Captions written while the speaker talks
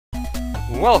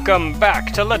Welcome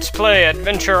back to Let's Play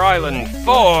Adventure Island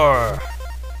 4!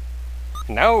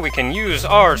 Now we can use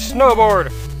our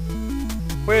snowboard!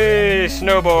 Whee!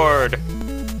 Snowboard!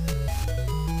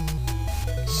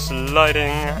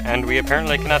 Sliding, and we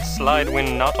apparently cannot slide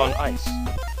when not on ice.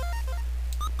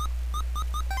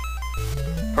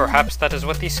 Perhaps that is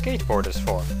what the skateboard is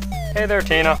for. Hey there,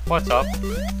 Tina. What's up?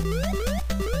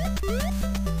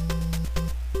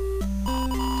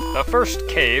 The first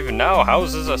cave now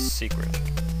houses a secret.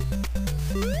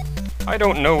 I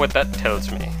don't know what that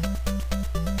tells me.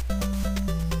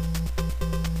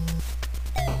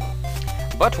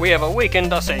 But we have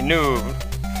awakened us a new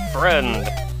friend.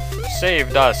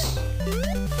 Saved us.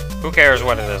 Who cares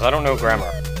what it is? I don't know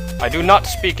grammar. I do not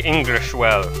speak English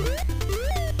well.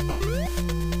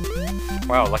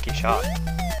 Wow, lucky shot.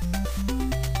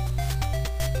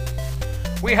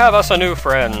 We have us a new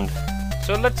friend.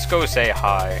 So let's go say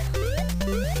hi.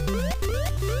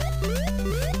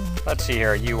 Let's see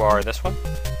here, you are this one.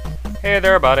 Hey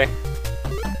there, buddy.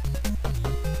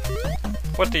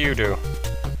 What do you do?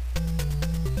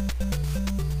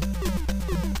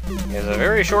 He has a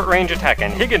very short range attack,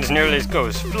 and Higgens nearly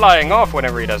goes flying off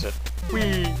whenever he does it.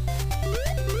 Whee!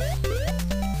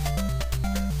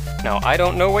 Now, I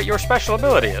don't know what your special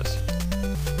ability is.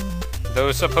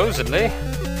 Though supposedly,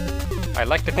 I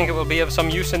like to think it will be of some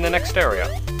use in the next area.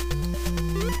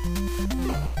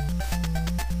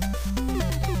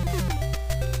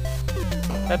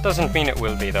 That doesn't mean it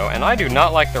will be, though, and I do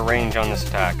not like the range on this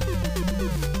attack.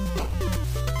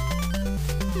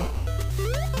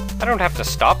 I don't have to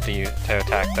stop to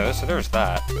attack, though, so there's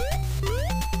that.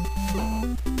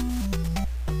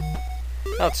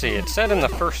 Let's see, it said in the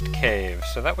first cave,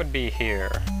 so that would be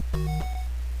here.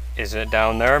 Is it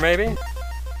down there, maybe?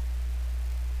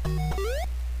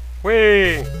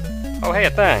 Whee! Oh, hey, a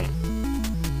thing.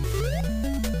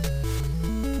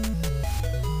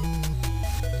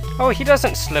 Oh, he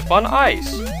doesn't slip on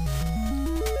ice.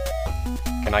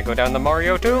 Can I go down the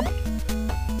Mario tube?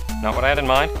 Not what I had in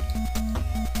mind.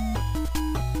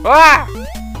 Ah!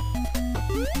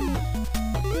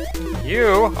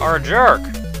 You are a jerk.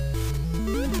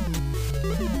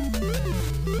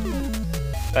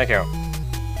 Thank you.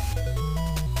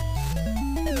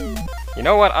 You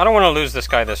know what? I don't want to lose this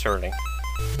guy this early.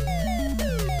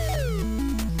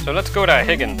 So let's go to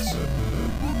Higgens.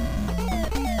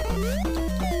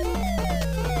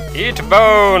 Eat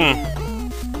bone!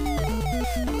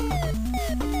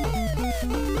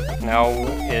 Now,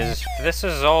 if this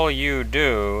is all you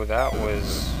do, that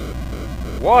was...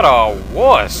 What a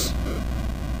wuss!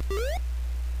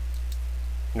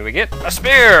 Do we get a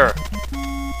spear?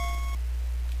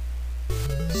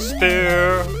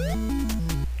 Spear!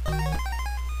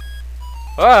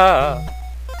 Ah!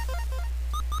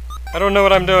 I don't know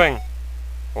what I'm doing.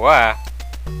 Wah!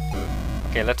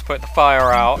 Okay, let's put the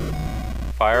fire out.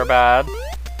 Fire bad.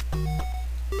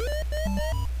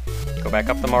 Go back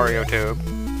up the Mario tube.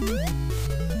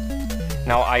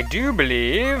 Now, I do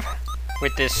believe,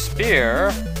 with this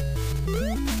spear,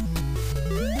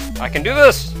 I can do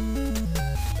this!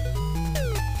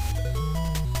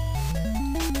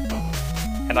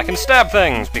 And I can stab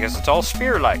things, because it's all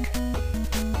spear-like.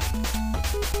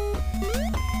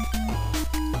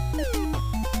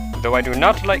 Though I do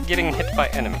not like getting hit by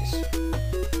enemies.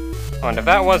 Oh, and if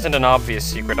that wasn't an obvious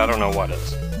secret, I don't know what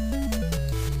is.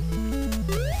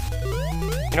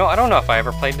 You know, I don't know if I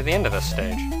ever played to the end of this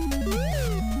stage.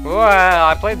 Well,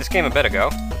 I played this game a bit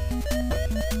ago.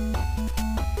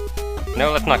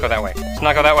 No, let's not go that way. Let's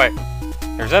not go that way.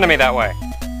 There's enemy that way.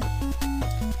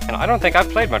 And I don't think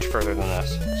I've played much further than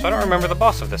this, so I don't remember the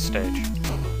boss of this stage.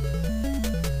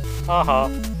 Haha.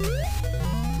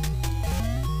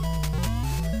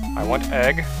 I want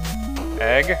egg.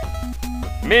 Egg.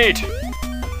 Meat!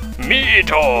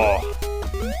 Meat-o!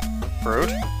 Fruit.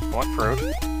 I want fruit.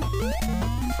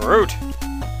 Fruit!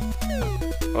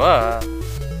 Ah.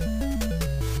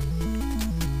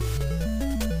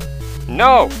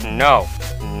 No! No!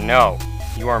 No!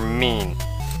 You are mean.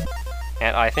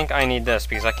 And I think I need this,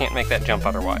 because I can't make that jump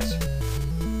otherwise.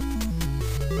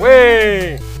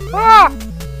 Whee! Ah!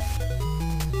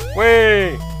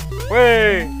 Whee!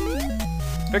 Whee!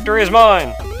 Victory is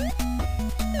mine!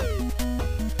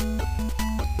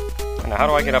 Now how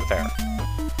do I get up there?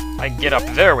 I get up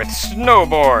there with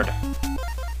snowboard!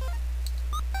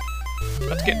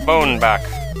 Let's get Bone back.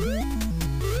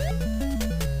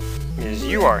 Because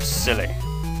you are silly.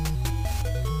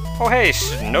 Oh hey,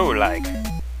 snow-like.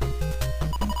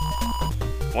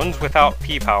 Ones without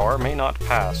P-power may not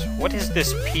pass. What is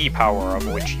this P-power of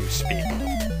which you speak?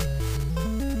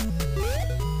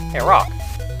 Hey, rock.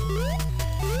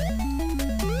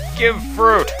 Give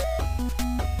fruit!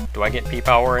 Do I get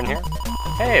P-Power in here?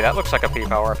 Hey, that looks like a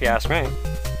P-Power if you ask me.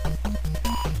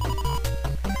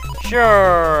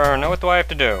 Sure, now what do I have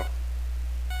to do?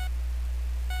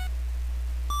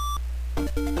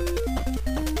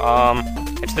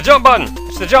 It's the jump button!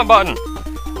 It's the jump button!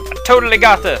 I totally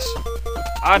got this!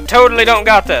 I totally don't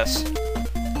got this!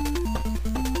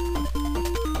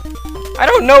 I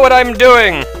don't know what I'm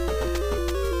doing!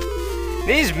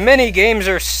 These mini games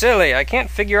are silly. I can't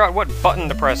figure out what button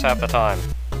to press half the time.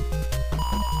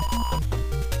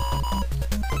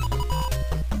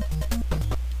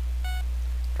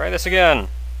 Try this again.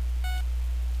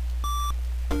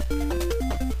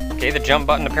 Okay, the jump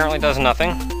button apparently does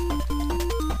nothing.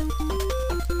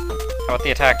 How about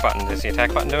the attack button? Does the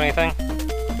attack button do anything?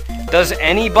 Does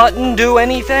any button do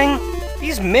anything?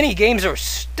 These mini games are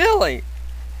silly.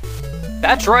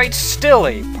 That's right,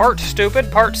 silly. Part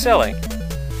stupid, part silly.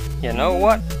 You know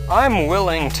what? I'm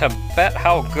willing to bet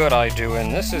how good I do,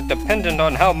 and this is dependent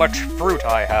on how much fruit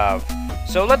I have.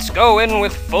 So let's go in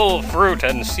with full fruit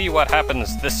and see what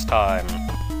happens this time.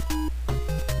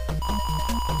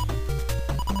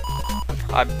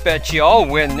 I bet you I'll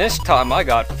win this time. I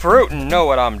got fruit and know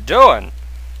what I'm doing.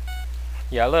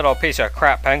 You little piece of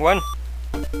crap, penguin.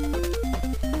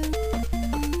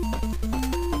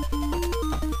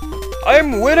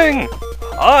 I'm winning!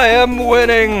 I am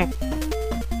winning!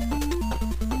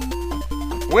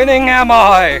 Winning am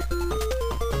I!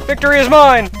 Victory is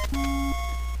mine!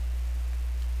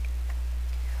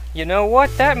 You know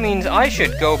what? That means I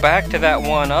should go back to that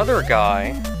one other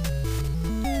guy.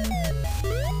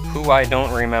 Who I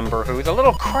don't remember who. The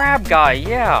little crab guy,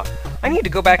 yeah! I need to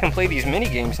go back and play these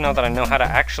minigames now that I know how to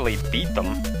actually beat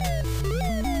them.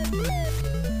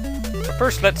 But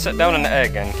first, let's set down an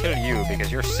egg and kill you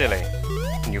because you're silly.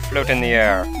 And you float in the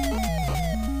air.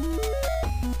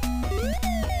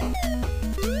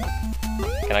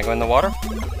 Can I go in the water?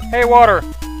 Hey, water!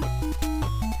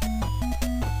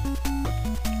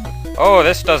 Oh,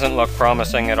 this doesn't look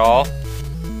promising at all.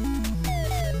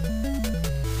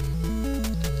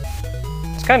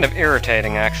 It's kind of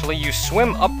irritating, actually. You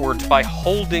swim upwards by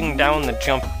holding down the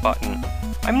jump button.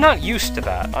 I'm not used to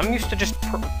that. I'm used to just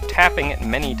tapping it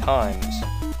many times.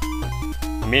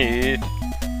 Meat.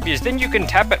 Because then you can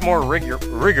tap it more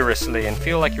rigorously and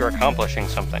feel like you're accomplishing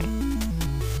something.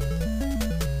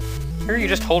 Here you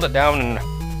just hold it down and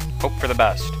hope for the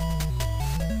best.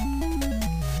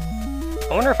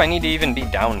 I wonder if I need to even be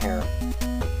down here.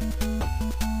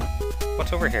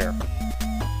 What's over here?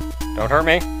 Don't hurt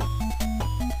me.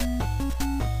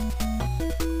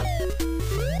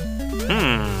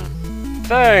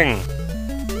 Thing!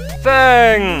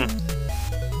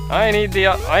 I need the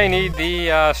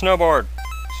snowboard.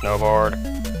 Snowboard.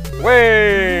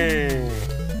 Way!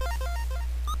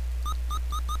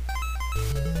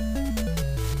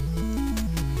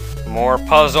 More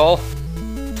puzzle.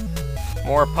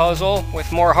 More puzzle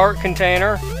with more heart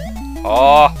container.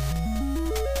 Oh.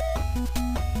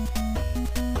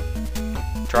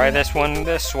 Try this one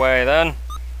this way then.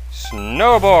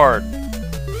 Snowboard.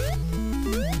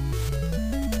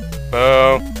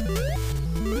 Boo.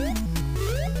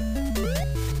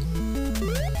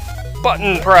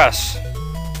 Button press.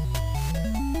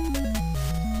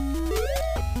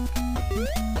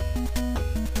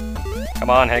 Come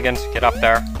on, Higgens, get up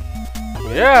there.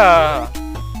 Yeah!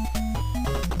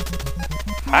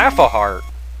 Half a heart.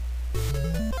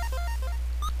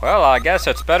 Well, I guess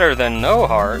it's better than no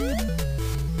heart.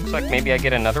 Looks like maybe I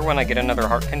get another one, I get another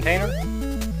heart container.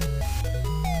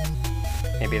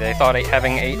 Maybe they thought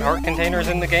having 8 heart containers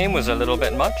in the game was a little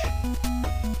bit much.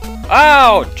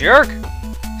 Ow, jerk!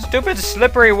 Stupid,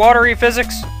 slippery, watery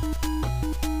physics.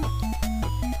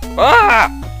 Ah!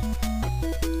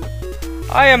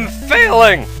 I am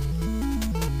failing!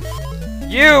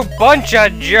 You bunch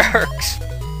of jerks!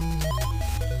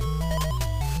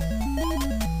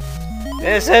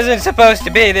 This isn't supposed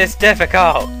to be this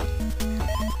difficult.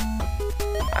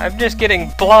 I'm just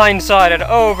getting blindsided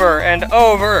over and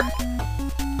over.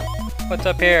 What's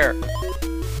up here?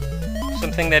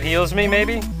 Something that heals me,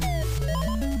 maybe?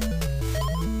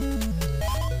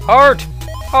 Heart!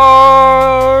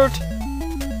 Heart!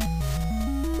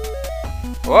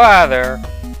 Wow, there.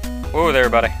 Whoa there,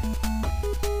 buddy.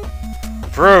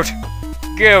 Fruit!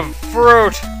 Give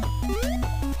fruit!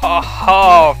 Ha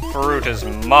ha! Fruit is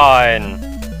mine!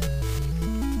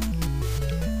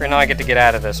 Right now I get to get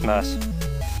out of this mess.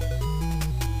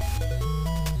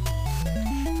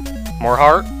 More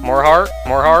heart, more heart,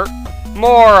 more heart,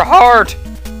 more heart!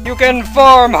 You can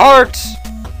farm hearts!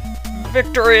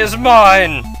 Victory is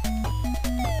mine!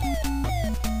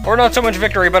 Or not so much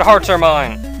victory, but hearts are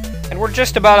mine. And we're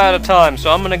just about out of time,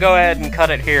 so I'm gonna go ahead and cut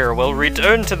it here. We'll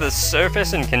return to the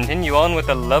surface and continue on with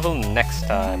the level next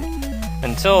time.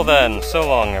 Until then, so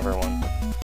long everyone.